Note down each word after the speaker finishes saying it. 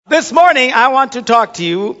This morning, I want to talk to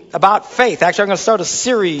you about faith. Actually, I'm going to start a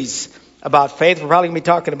series about faith. We're probably going to be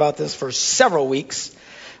talking about this for several weeks.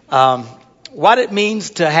 What it means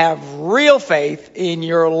to have real faith in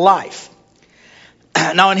your life.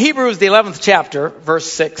 Now, in Hebrews, the 11th chapter,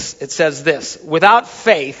 verse 6, it says this: without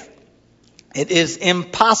faith, it is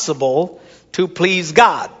impossible to please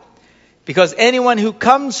God, because anyone who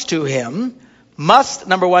comes to him must,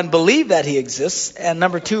 number one, believe that he exists, and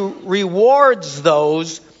number two, rewards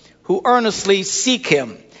those who earnestly seek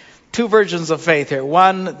him. Two versions of faith here.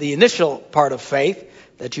 One, the initial part of faith,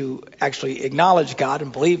 that you actually acknowledge God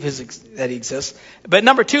and believe that he exists. But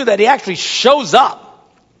number two, that he actually shows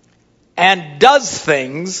up and does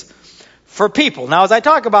things for people. Now, as I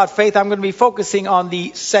talk about faith, I'm going to be focusing on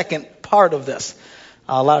the second part of this.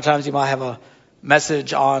 A lot of times you might have a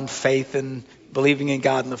message on faith and believing in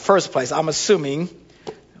God in the first place. I'm assuming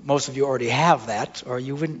most of you already have that, or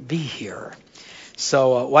you wouldn't be here.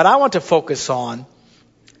 So what I want to focus on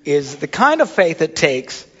is the kind of faith it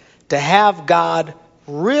takes to have God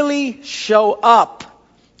really show up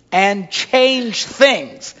and change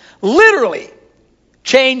things. Literally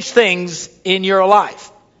change things in your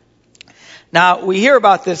life. Now, we hear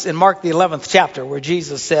about this in Mark the 11th chapter, where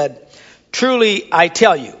Jesus said, "Truly I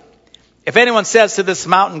tell you, if anyone says to this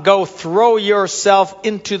mountain, 'Go throw yourself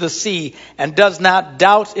into the sea,' and does not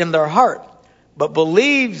doubt in their heart, but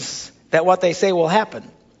believes that what they say will happen,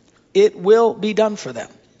 it will be done for them."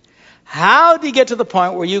 How do you get to the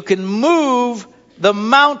point where you can move the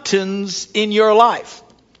mountains in your life?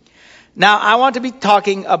 Now, I want to be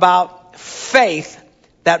talking about faith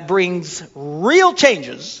that brings real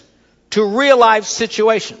changes to real life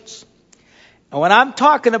situations. And when I'm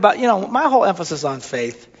talking about, my whole emphasis on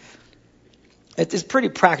faith, it's pretty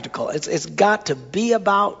practical. It's got to be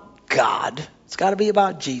about God. It's got to be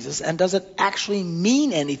about Jesus. And does it actually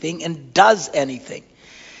mean anything and does anything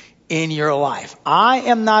in your life? I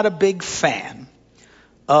am not a big fan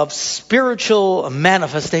of spiritual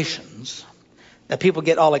manifestations that people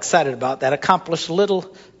get all excited about that accomplish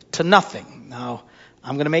little to nothing. Now,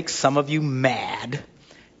 I'm going to make some of you mad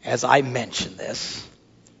as I mention this.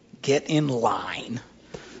 Get in line.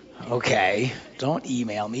 Okay? Don't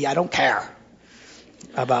email me. I don't care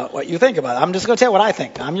about what you think about it. I'm just going to tell you what I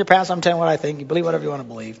think. I'm your pastor. I'm telling you what I think. You believe whatever you want to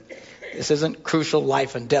believe. This isn't crucial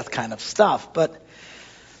life and death kind of stuff. But,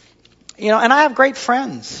 and I have great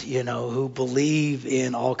friends, who believe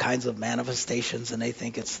in all kinds of manifestations, and they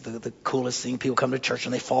think it's the coolest thing. People come to church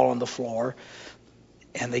and they fall on the floor,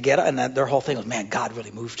 and they get it, and their whole thing is, man, God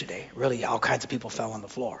really moved today. Really, all kinds of people fell on the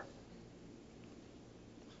floor.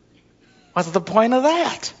 What's the point of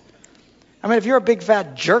that? I mean, if you're a big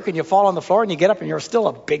fat jerk and you fall on the floor and you get up and you're still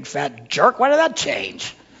a big fat jerk, why did that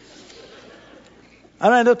change? I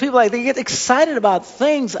mean, the people, they get excited about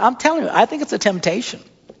things. I'm telling you, I think it's a temptation.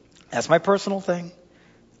 That's my personal thing.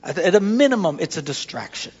 At a minimum, it's a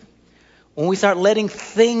distraction. When we start letting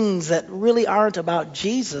things that really aren't about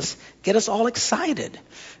Jesus get us all excited,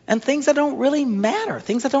 and things that don't really matter,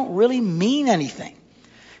 things that don't really mean anything.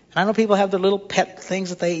 And I know people have their little pet things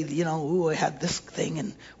that they, I had this thing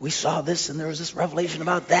and we saw this and there was this revelation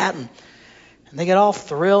about that. And they get all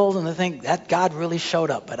thrilled and they think that God really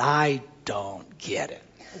showed up. But I don't get it.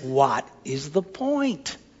 What is the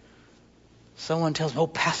point? Someone tells me, "Oh,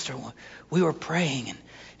 Pastor, we were praying and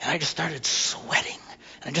I just started sweating.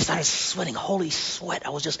 And I just started sweating, holy sweat. I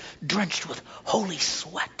was just drenched with holy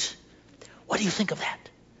sweat. What do you think of that?"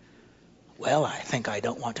 Well, I think I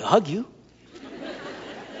don't want to hug you.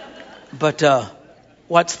 But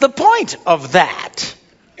what's the point of that?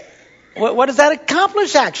 What does that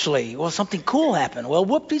accomplish, actually? Well, something cool happened. Well,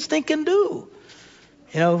 whoop-de stinking do.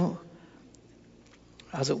 I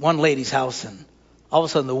was at one lady's house, and all of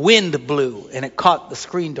a sudden the wind blew, and it caught the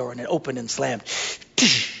screen door, and it opened and slammed.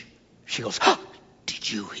 She goes, "Oh,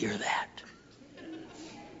 did you hear that?"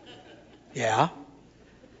 "Yeah."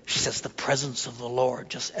 She says, "The presence of the Lord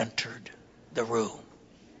just entered the room."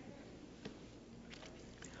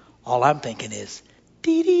 All I'm thinking is,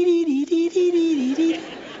 dee-dee-dee-dee-dee-dee-dee-dee.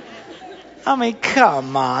 I mean,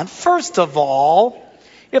 come on. First of all,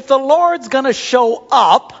 if the Lord's going to show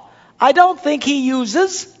up, I don't think he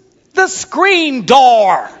uses the screen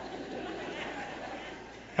door.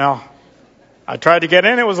 I tried to get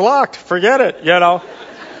in, it was locked. Forget it, I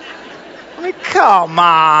mean, come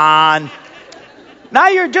on. Now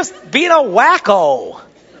you're just being a wacko.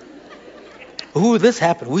 Ooh, this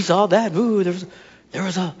happened. We saw that. Ooh, there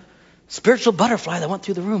was a spiritual butterfly that went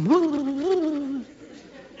through the room.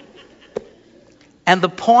 And the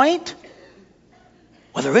point?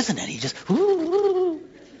 Well, there isn't any. Just,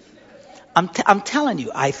 I'm telling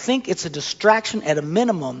you, I think it's a distraction at a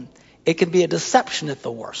minimum It can be a deception at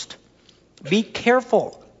the worst. Be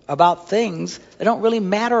careful about things that don't really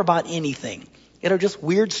matter about anything. That are just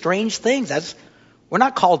weird, strange things. We're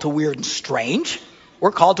not called to weird and strange.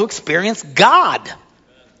 We're called to experience God.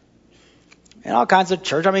 And all kinds of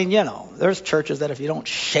church. I mean, there's churches that if you don't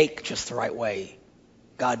shake just the right way,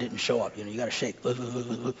 God didn't show up. You got to shake.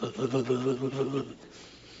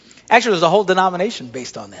 Actually, there's a whole denomination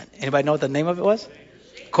based on that. Anybody know what the name of it was?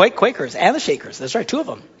 Quakers and the Shakers. That's right, two of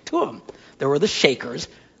them. There were the Shakers.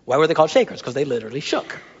 Why were they called Shakers? Because they literally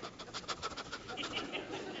shook.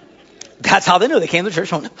 That's how they knew. They came to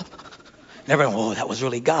church and everyone, whoa, that was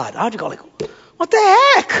really God. How'd you go what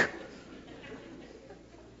the heck?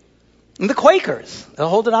 And the Quakers, the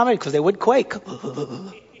whole denomination, because they would quake.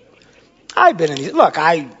 I've been in these. Look,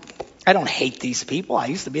 I don't hate these people. I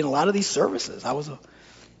used to be in a lot of these services. I was a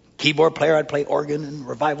keyboard player. I'd play organ in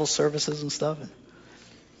revival services and stuff. And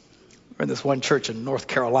we're in this one church in North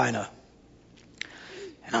Carolina.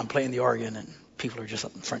 And I'm playing the organ, and people are just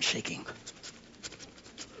up in front shaking.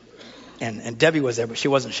 And Debbie was there, but she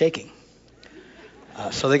wasn't shaking.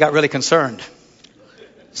 So they got really concerned.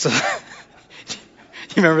 So, you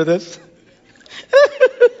remember this?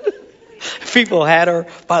 People had her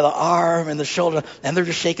by the arm and the shoulder, and they're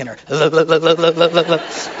just shaking her.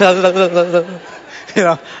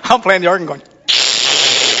 I'm playing the organ going,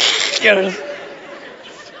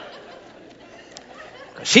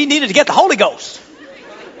 she needed to get the Holy Ghost.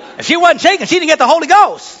 If she wasn't shaking, she didn't get the Holy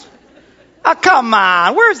Ghost. Oh, come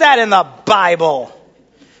on. Where's that in the Bible?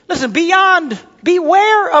 Listen,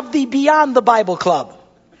 beware of the Beyond the Bible Club.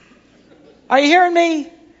 Are you hearing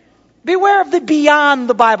me? Beware of the Beyond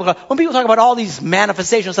the Bible Club. When people talk about all these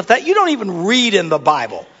manifestations stuff that you don't even read in the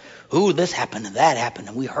Bible. Ooh, this happened and that happened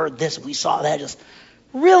and we heard this and we saw that. Just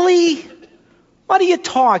really? What are you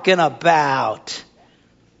talking about?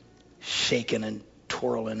 Shaking and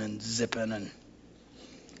twirling and zipping and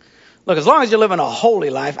look, as long as you're living a holy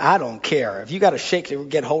life, I don't care. If you got to shake to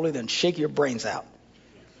get holy, then shake your brains out.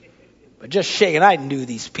 But just shaking, I knew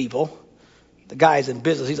these people. The guy's in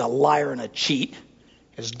business. He's a liar and a cheat.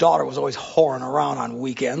 His daughter was always whoring around on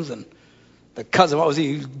weekends. And the cousin, what was he?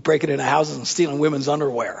 He was breaking into houses and stealing women's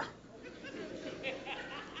underwear.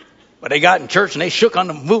 But they got in church and they shook on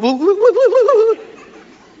them.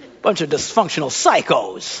 Bunch of dysfunctional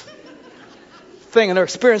psychos. Thinking they're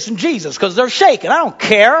experiencing Jesus because they're shaking. I don't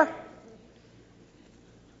care.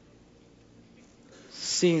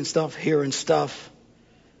 Seeing stuff, hearing stuff.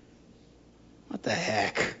 What the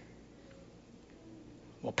heck?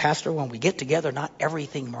 Well, Pastor, when we get together, not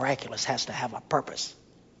everything miraculous has to have a purpose.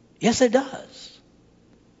 Yes, it does.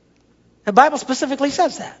 The Bible specifically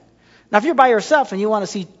says that. Now, if you're by yourself and you want to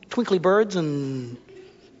see twinkly birds and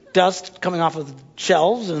dust coming off of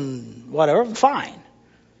shelves and whatever, fine.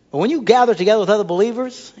 But when you gather together with other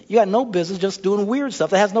believers, you got no business just doing weird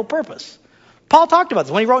stuff that has no purpose. Paul talked about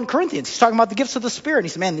this when he wrote in Corinthians. He's talking about the gifts of the Spirit. He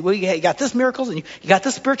said, man, you got this miracles and you got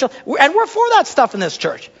this spiritual. And we're for that stuff in this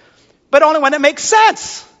church. But only when it makes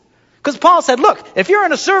sense. Because Paul said, look, if you're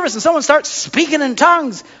in a service and someone starts speaking in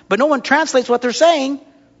tongues, but no one translates what they're saying,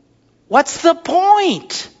 what's the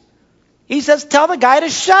point? He says, tell the guy to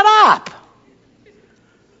shut up.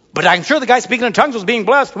 But I'm sure the guy speaking in tongues was being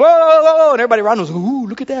blessed. Whoa, whoa, whoa. And everybody around was, ooh,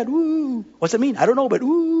 look at that. Ooh. What's it mean? I don't know, but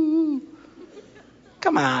ooh.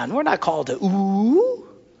 Come on. We're not called to ooh.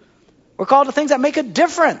 We're called to things that make a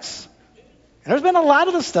difference. And there's been a lot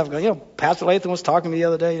of this stuff going. Pastor Latham was talking to me the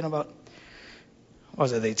other day, about, what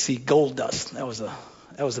was it? They'd see gold dust. That was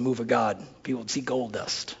the move of God. People would see gold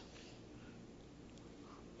dust.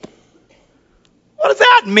 What does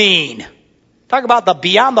that mean? Talk about the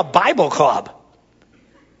Beyond the Bible Club.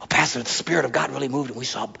 Oh, Pastor, the Spirit of God really moved and we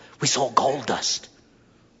saw gold dust.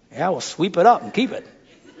 Yeah, we'll sweep it up and keep it.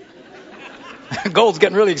 Gold's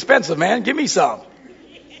getting really expensive, man. Give me some.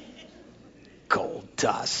 Gold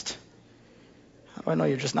dust. How do I know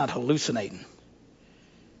you're just not hallucinating?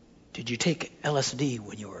 Did you take LSD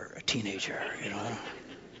when you were a teenager?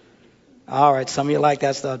 All right, some of you like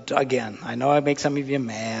that stuff. Again, I know I make some of you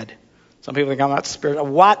mad. Some people think I'm not spiritual.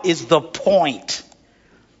 What is the point?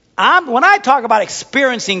 When I talk about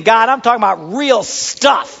experiencing God, I'm talking about real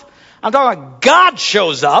stuff. I'm talking about God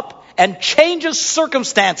shows up and changes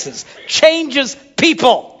circumstances, changes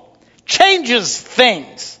people, changes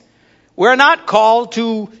things. We're not called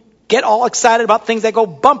to get all excited about things that go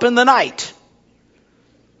bump in the night.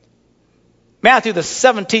 Matthew, the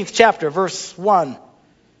 17th chapter, verse 1,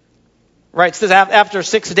 writes this: after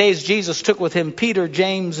 6 days, Jesus took with him Peter,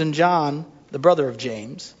 James, and John, the brother of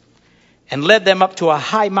James, and led them up to a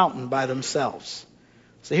high mountain by themselves.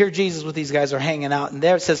 So here Jesus with these guys are hanging out, and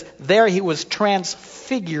there it says, there he was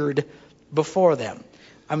transfigured before them.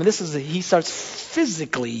 I mean, he starts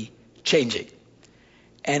physically changing.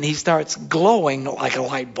 And he starts glowing like a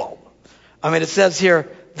light bulb. I mean, it says here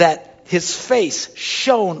that his face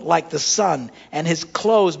shone like the sun and his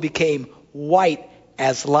clothes became white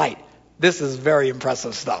as light. This is very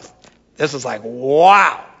impressive stuff. This is like,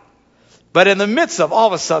 wow. But in the midst of all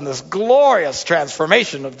of a sudden this glorious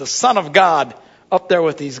transformation of the Son of God up there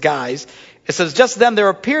with these guys, it says, just then there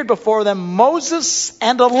appeared before them Moses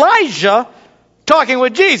and Elijah talking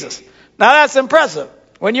with Jesus. Now that's impressive.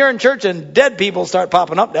 When you're in church and dead people start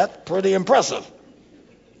popping up, that's pretty impressive.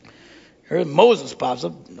 Here Moses pops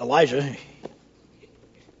up, Elijah.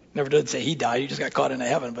 Never did say he died, he just got caught into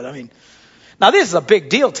heaven. But I mean, now this is a big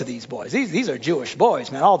deal to these boys. These are Jewish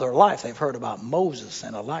boys, man. All their life they've heard about Moses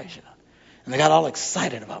and Elijah. And they got all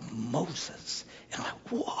excited about Moses. And I'm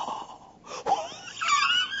like, whoa.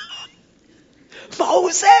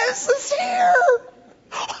 Moses is here.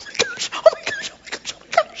 Oh my gosh, oh my gosh, oh my gosh, oh my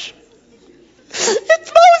gosh.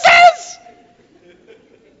 It's Moses.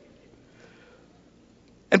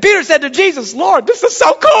 And Peter said to Jesus, Lord, this is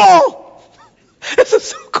so cool. This is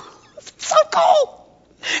so cool. This is so cool.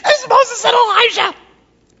 It's Moses and Elijah.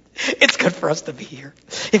 It's good for us to be here.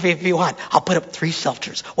 If you want, I'll put up 3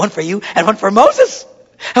 shelters. One for you and one for Moses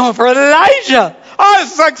and one for Elijah. Oh,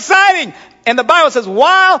 this is so exciting. And the Bible says,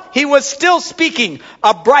 while he was still speaking,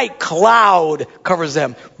 a bright cloud covers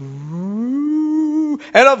them.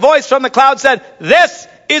 And a voice from the cloud said, this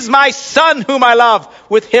is my son whom I love.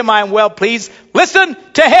 With him I am well pleased. Listen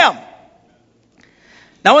to him.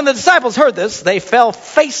 Now when the disciples heard this, they fell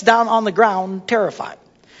face down on the ground, terrified.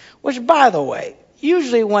 Which, by the way,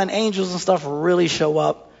 usually when angels and stuff really show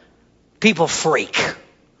up, people freak.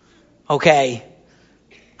 Okay?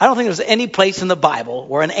 I don't think there's any place in the Bible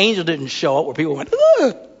where an angel didn't show up where people went,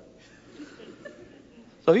 ugh.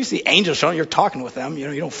 So if you see angels showing, you're talking with them,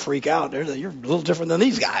 you don't freak out. You're a little different than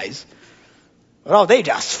these guys. But oh, they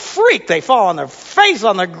just freak. They fall on their face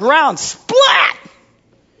on the ground, splat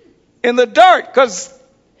in the dirt because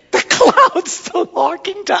the cloud's still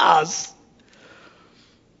talking to us.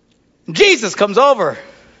 Jesus comes over,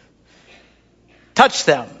 touched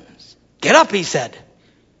them. Get up, he said.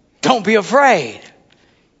 Don't be afraid.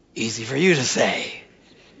 Easy for you to say.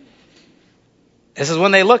 This is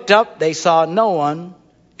when they looked up, they saw no one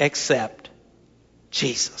except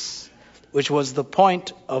Jesus, which was the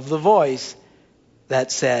point of the voice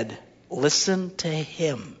that said, listen to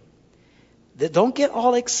him. Don't get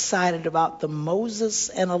all excited about the Moses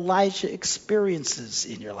and Elijah experiences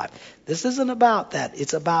in your life. This isn't about that.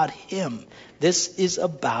 It's about him. This is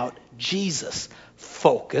about Jesus.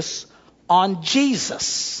 Focus on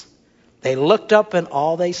Jesus. They looked up and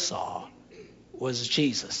all they saw was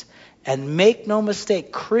Jesus. And make no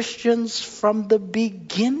mistake, Christians from the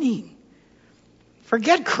beginning.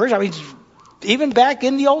 Forget Christians. I mean, even back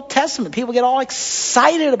in the Old Testament, people get all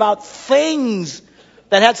excited about things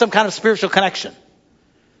that had some kind of spiritual connection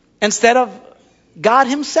instead of God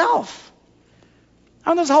himself. I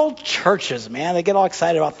mean, there's whole churches, man. They get all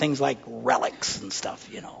excited about things like relics and stuff,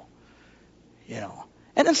 you know.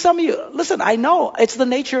 And then some of you, listen, I know it's the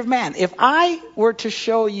nature of man. If I were to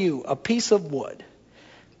show you a piece of wood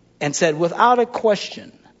and said, without a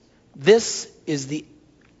question, this is the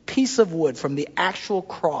piece of wood from the actual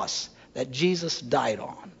cross that Jesus died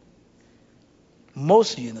on,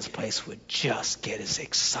 most of you in this place would just get as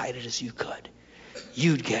excited as you could.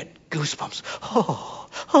 You'd get goosebumps.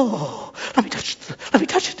 Oh, let me touch it. Let me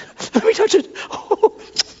touch it. Oh,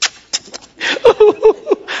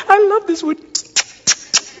 I love this wood.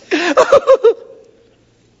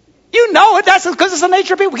 You know it. That's because it's the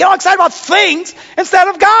nature of people. We get all excited about things instead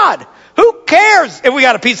of God. Who cares if we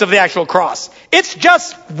got a piece of the actual cross? It's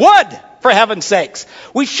just wood, for heaven's sakes.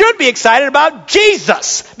 We should be excited about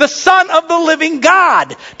Jesus, the Son of the living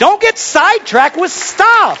God. Don't get sidetracked with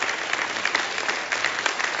stuff.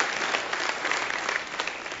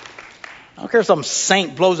 I don't care if some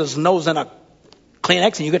saint blows his nose in a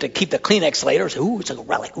Kleenex and you get to keep the Kleenex later. Say, ooh, it's a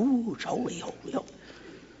relic. Ooh, it's holy.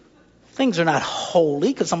 Things are not holy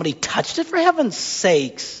because somebody touched it, for heaven's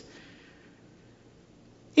sakes.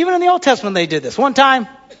 Even in the Old Testament they did this. One time,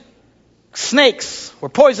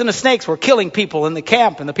 poisonous snakes were killing people in the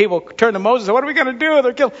camp, and the people turned to Moses and said, what are we going to do?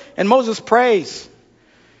 They're killed. And Moses prays.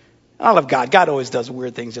 I love God. God always does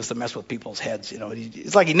weird things just to mess with people's heads.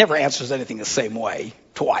 It's like he never answers anything the same way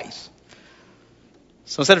twice.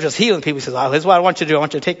 So instead of just healing people, he says, here's what I want you to do. I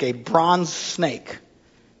want you to take a bronze snake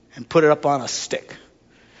and put it up on a stick.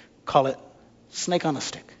 Call it snake on a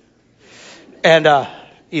stick. And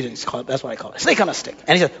he didn't call it, that's what I call it, snake on a stick.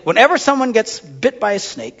 And he said, whenever someone gets bit by a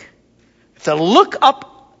snake, if they look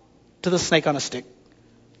up to the snake on a stick,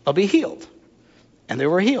 they'll be healed. and they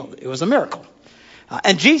were healed. It was a miracle.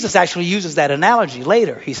 And Jesus actually uses that analogy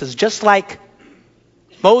later. He says, just like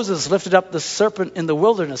Moses lifted up the serpent in the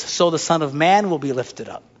wilderness, so the Son of Man will be lifted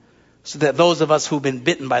up, so that those of us who've been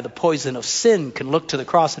bitten by the poison of sin can look to the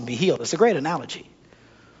cross and be healed. It's a great analogy.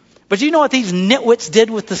 But you know what these nitwits did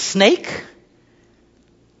with the snake?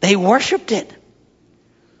 They worshipped it.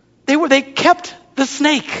 They kept the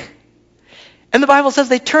snake. And the Bible says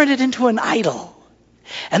they turned it into an idol.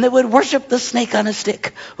 And they would worship the snake on a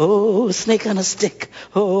stick. Oh, snake on a stick.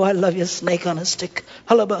 Oh, I love you, snake on a stick.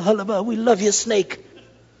 Hullabah, hullabah, we love you, snake.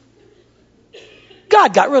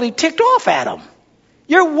 God got really ticked off at them.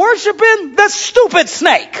 You're worshiping the stupid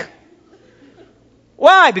snake.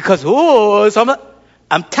 Why? Because,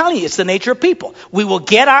 I'm telling you, it's the nature of people. We will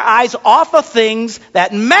get our eyes off of things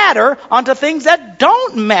that matter onto things that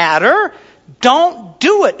don't matter. Don't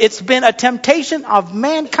do it. It's been a temptation of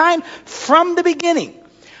mankind from the beginning.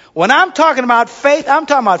 When I'm talking about faith, I'm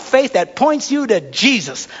talking about faith that points you to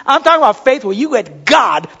Jesus. I'm talking about faith where you get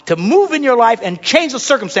God to move in your life and change the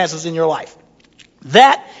circumstances in your life.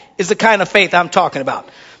 That is the kind of faith I'm talking about.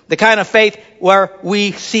 The kind of faith where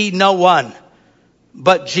we see no one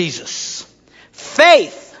but Jesus.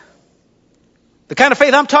 Faith, the kind of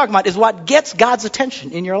faith I'm talking about, is what gets God's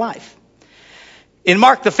attention in your life. In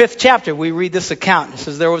Mark, the 5th chapter, we read this account. It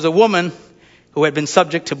says there was a woman who had been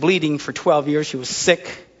subject to bleeding for 12 years. She was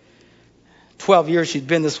sick. 12 years she'd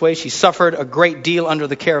been this way. She suffered a great deal under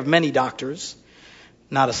the care of many doctors.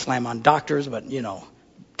 Not a slam on doctors, but,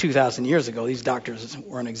 2,000 years ago, these doctors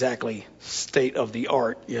weren't exactly state of the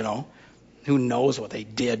art, Who knows what they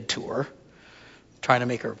did to her, trying to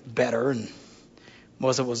make her better. And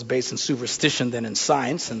most of it was based in superstition than in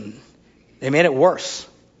science, and they made it worse.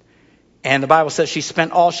 And the Bible says she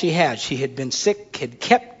spent all she had. She had been sick,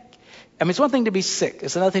 it's one thing to be sick.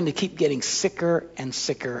 It's another thing to keep getting sicker and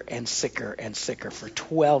sicker and sicker and sicker for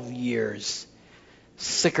 12 years.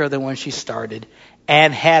 Sicker than when she started,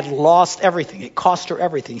 and had lost everything. It cost her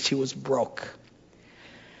everything. She was broke.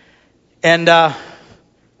 And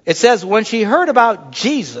it says when she heard about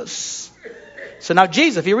Jesus. So now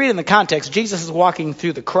Jesus, if you read in the context, Jesus is walking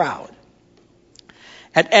through the crowd.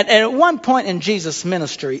 And at one point in Jesus'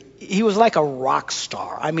 ministry, he was like a rock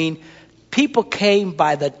star. People came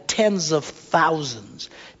by the tens of thousands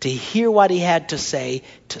to hear what he had to say,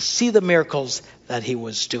 to see the miracles that he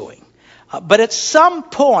was doing. But at some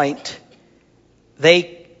point,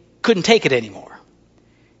 they couldn't take it anymore.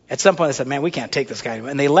 At some point, they said, man, we can't take this guy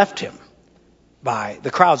anymore. And they left him. The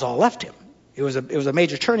crowds all left him. It was a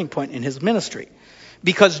major turning point in his ministry.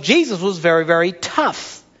 Because Jesus was very, very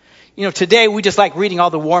tough. Today we just like reading all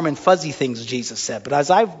the warm and fuzzy things Jesus said. But as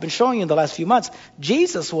I've been showing you in the last few months,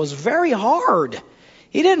 Jesus was very hard.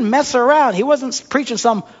 He didn't mess around. He wasn't preaching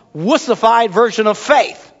some wussified version of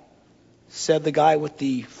faith, said the guy with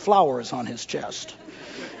the flowers on his chest.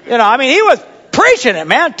 He was preaching it,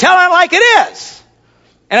 man, telling it like it is.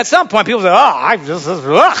 And at some point people said,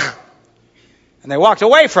 and they walked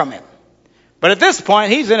away from him. But at this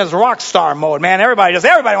point, he's in his rock star mode, man. Everybody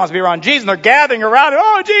wants to be around Jesus, and they're gathering around him.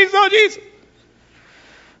 Oh, Jesus.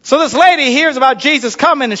 So this lady hears about Jesus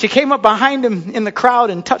coming, and she came up behind him in the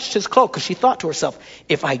crowd and touched his cloak, because she thought to herself,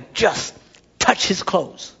 if I just touch his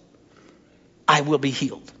clothes, I will be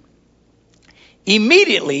healed.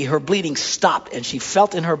 Immediately, her bleeding stopped, and she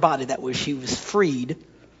felt in her body that she was freed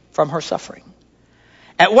from her suffering.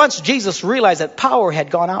 At once, Jesus realized that power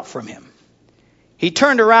had gone out from him. He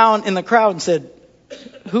turned around in the crowd and said,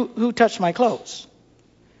 who touched my clothes?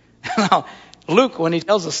 Now, Luke, when he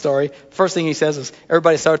tells the story, first thing he says is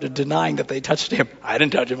everybody started denying that they touched him. I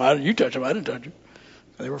didn't touch him. You touched him. I didn't touch him.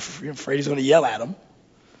 They were afraid he's going to yell at them.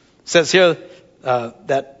 It says here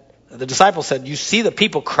that the disciples said, you see the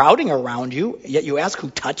people crowding around you, yet you ask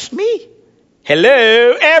who touched me?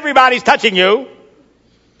 Hello, everybody's touching you.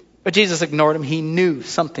 But Jesus ignored him. He knew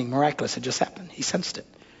something miraculous had just happened. He sensed it.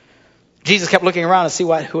 Jesus kept looking around to see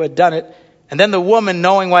who had done it. And then the woman,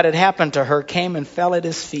 knowing what had happened to her, came and fell at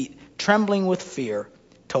his feet, trembling with fear,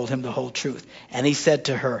 told him the whole truth. And he said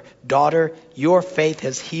to her, daughter, your faith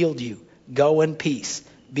has healed you. Go in peace.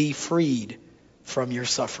 Be freed from your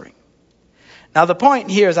suffering. Now the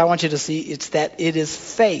point here is I want you to see it's that it is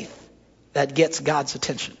faith that gets God's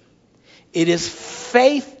attention. It is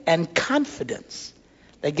faith and confidence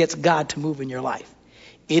that gets God to move in your life.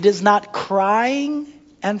 It is not crying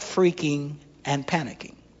and freaking and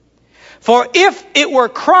panicking. For if it were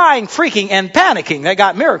crying, freaking, and panicking that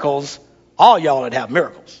got miracles, all y'all would have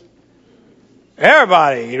miracles.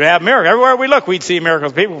 Everybody would have miracles. Everywhere we look, we'd see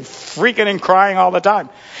miracles. People freaking and crying all the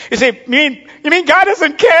time. You say, you mean God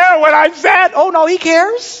doesn't care what I'm sad? Oh, no, he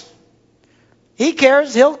cares. He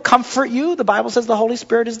cares. He'll comfort you. The Bible says the Holy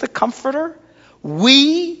Spirit is the comforter.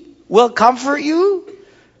 We will comfort you.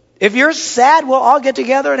 If you're sad, we'll all get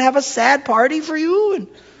together and have a sad party for you. And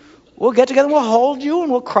we'll get together and we'll hold you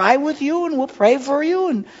and we'll cry with you and we'll pray for you.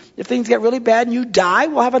 And if things get really bad and you die,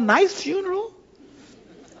 we'll have a nice funeral.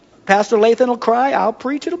 Pastor Lathan will cry. I'll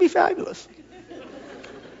preach. It'll be fabulous.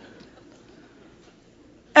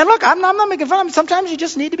 And look, I'm not making fun of him. Sometimes you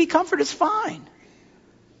just need to be comforted. It's fine.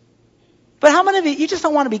 But how many of you just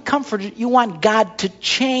don't want to be comforted? You want God to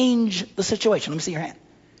change the situation. Let me see your hand.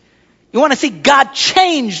 You want to see God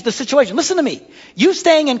change the situation. Listen to me. You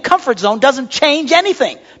staying in comfort zone doesn't change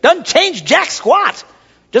anything. Doesn't change jack squat.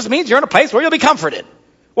 Just means you're in a place where you'll be comforted.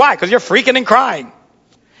 Why? Because you're freaking and crying.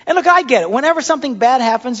 And look, I get it. Whenever something bad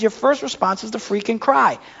happens, your first response is to freak and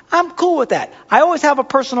cry. I'm cool with that. I always have a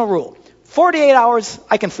personal rule. 48 hours,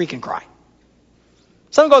 I can freak and cry.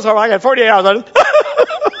 Something goes wrong, I got 48 hours.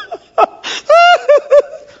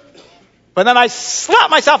 But then I slap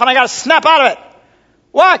myself and I got to snap out of it.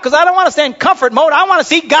 Why? Because I don't want to stay in comfort mode. I want to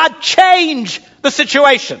see God change the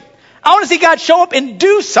situation. I want to see God show up and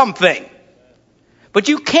do something. But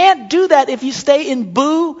you can't do that if you stay in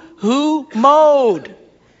boo-hoo mode.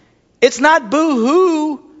 It's not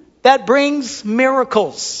boo-hoo that brings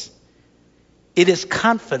miracles. It is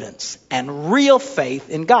confidence and real faith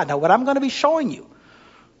in God. Now, what I'm going to be showing you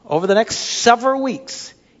over the next several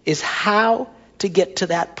weeks is how to get to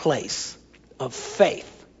that place of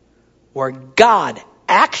faith where God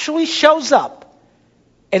actually shows up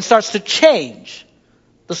and starts to change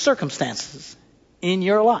the circumstances in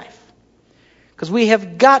your life. Because we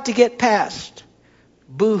have got to get past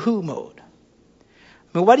boo-hoo mode.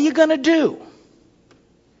 I mean, what are you going to do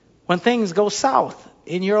when things go south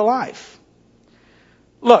in your life?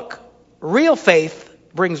 Look, real faith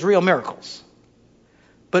brings real miracles.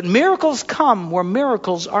 But miracles come where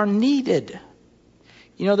miracles are needed.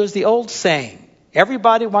 You know, there's the old saying,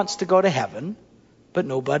 everybody wants to go to heaven, but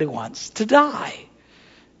nobody wants to die.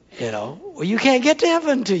 You know, well, you can't get to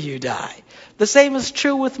heaven till you die. The same is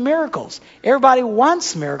true with miracles. Everybody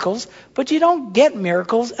wants miracles, but you don't get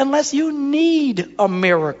miracles unless you need a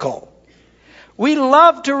miracle. We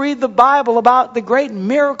love to read the Bible about the great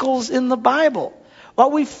miracles in the Bible.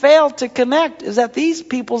 What we fail to connect is that these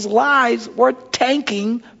people's lives were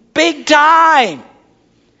tanking big time.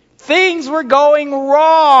 Things were going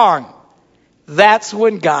wrong. That's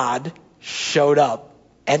when God showed up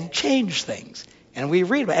and changed things. And we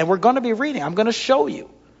read about it. And we're going to be reading. I'm going to show you.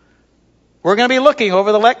 We're going to be looking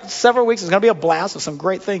over the next several weeks. It's going to be a blast with some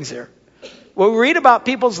great things here. We read about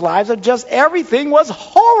people's lives and just everything was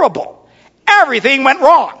horrible. Everything went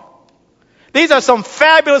wrong. These are some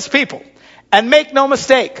fabulous people. And make no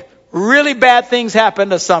mistake, really bad things happen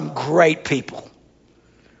to some great people.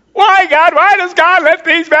 Why, God? Why does God let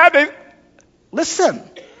these bad things? Listen,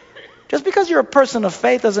 just because you're a person of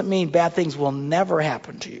faith doesn't mean bad things will never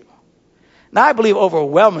happen to you. Now, I believe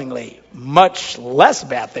overwhelmingly much less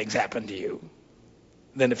bad things happen to you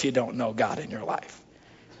than if you don't know God in your life.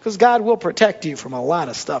 Because God will protect you from a lot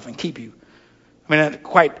of stuff and keep you. I mean,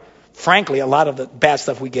 quite frankly, a lot of the bad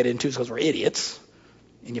stuff we get into is because we're idiots.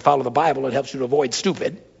 And you follow the Bible, it helps you to avoid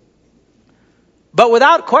stupid. But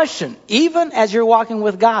without question, even as you're walking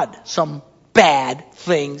with God, some bad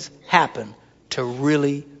things happen to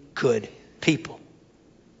really good people.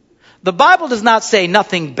 The Bible does not say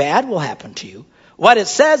nothing bad will happen to you. What it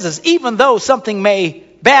says is even though something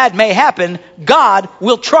bad may happen, God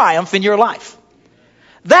will triumph in your life.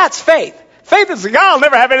 That's faith. Faith is, I'll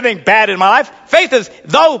never have anything bad in my life. Faith is,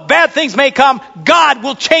 though bad things may come, God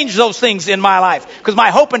will change those things in my life. Because my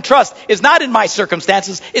hope and trust is not in my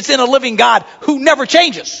circumstances. It's in a living God who never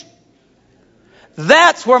changes.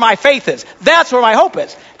 That's where my faith is. That's where my hope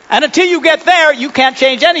is. And until you get there, you can't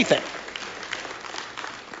change anything.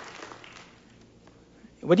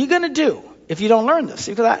 What are you going to do if you don't learn this?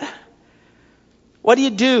 What do you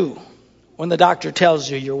do when the doctor tells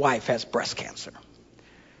you your wife has breast cancer?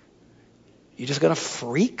 You just going to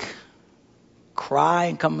freak, cry,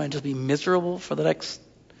 and come and just be miserable for the next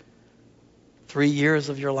 3 years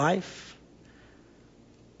of your life?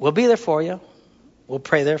 We'll be there for you. We'll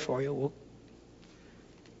pray there for you. We'll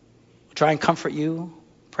try and comfort you.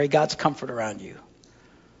 Pray God's comfort around you.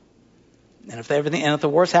 And if the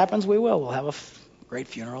worst happens, we will. We'll have a great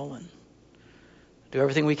funeral and do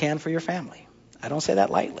everything we can for your family. I don't say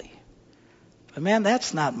that lightly. But man,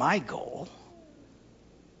 that's not my goal.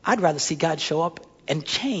 I'd rather see God show up and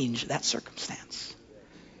change that circumstance.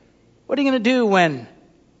 What are you going to do when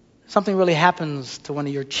something really happens to one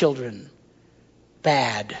of your children?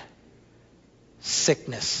 Bad.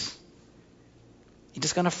 Sickness. You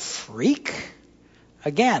just going to freak?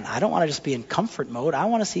 Again, I don't want to just be in comfort mode. I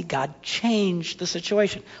want to see God change the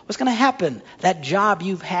situation. What's going to happen? That job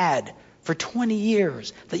you've had for 20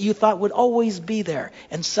 years that you thought would always be there,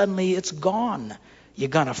 and suddenly it's gone. You're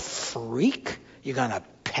going to freak? You're going to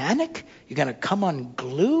panic? You're going to come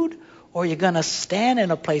unglued? Or you're going to stand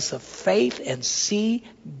in a place of faith and see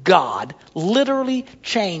God literally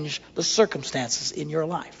change the circumstances in your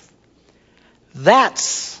life?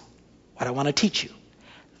 That's what I want to teach you.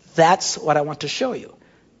 That's what I want to show you.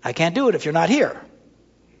 I can't do it if you're not here.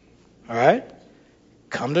 All right?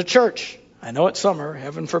 Come to church. I know it's summer.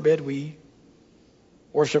 Heaven forbid we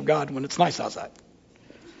worship God when it's nice outside.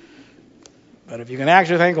 But if you can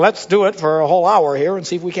actually think, let's do it for a whole hour here and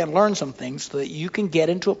see if we can learn some things so that you can get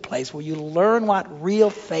into a place where you learn what real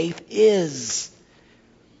faith is.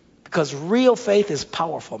 Because real faith is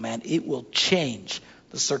powerful, man. It will change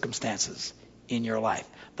the circumstances in your life.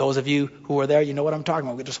 Those of you who are there, you know what I'm talking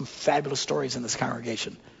about. There's some fabulous stories in this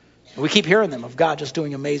congregation. And we keep hearing them of God just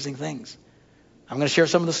doing amazing things. I'm going to share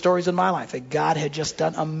some of the stories in my life that God had just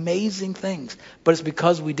done amazing things. But it's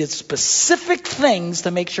because we did specific things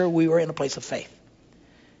to make sure we were in a place of faith.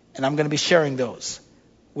 And I'm going to be sharing those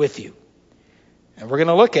with you. And we're going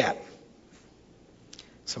to look at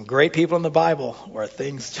some great people in the Bible where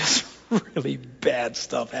things just really bad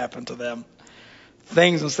stuff happened to them.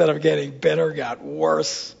 Things, instead of getting better, got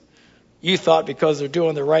worse. You thought because they're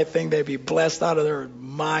doing the right thing, they'd be blessed out of their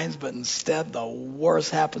minds, but instead the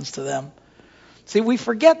worst happens to them. See, we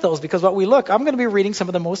forget those because I'm going to be reading some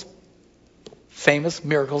of the most famous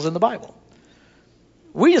miracles in the Bible.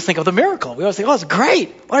 We just think of the miracle. We always think, oh, it's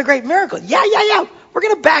great. What a great miracle. Yeah. We're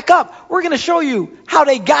going to back up. We're going to show you how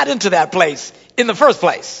they got into that place in the first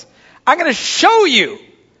place. I'm going to show you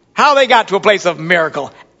how they got to a place of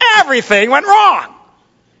miracle. Everything went wrong.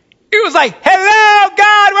 It was like, hello,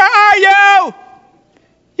 God, where are you?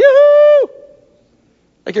 Yoo-hoo!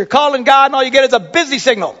 Like you're calling God and all you get is a busy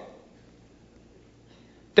signal.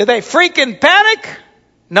 Did they freak and panic?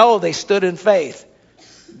 No, they stood in faith.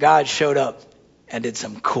 God showed up and did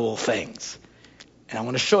some cool things. And I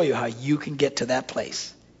want to show you how you can get to that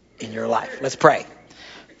place in your life. Let's pray.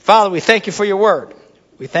 Father, we thank you for your word.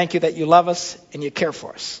 We thank you that you love us and you care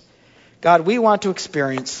for us. God, we want to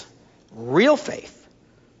experience real faith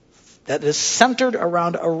that is centered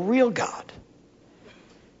around a real God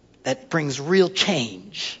that brings real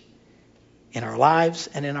change in our lives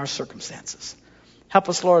and in our circumstances. Help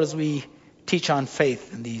us, Lord, as we teach on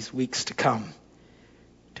faith in these weeks to come,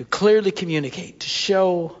 to clearly communicate, to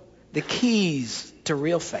show the keys to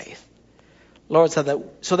real faith. Lord, so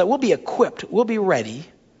that we'll be equipped, we'll be ready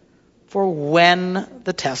for when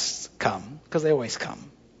the tests come, because they always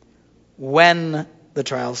come. When the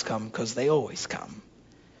trials come, because they always come.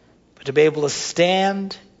 But to be able to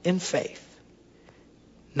stand in faith,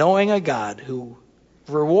 knowing a God who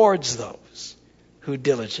rewards those who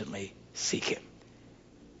diligently seek him.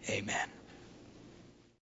 Amen.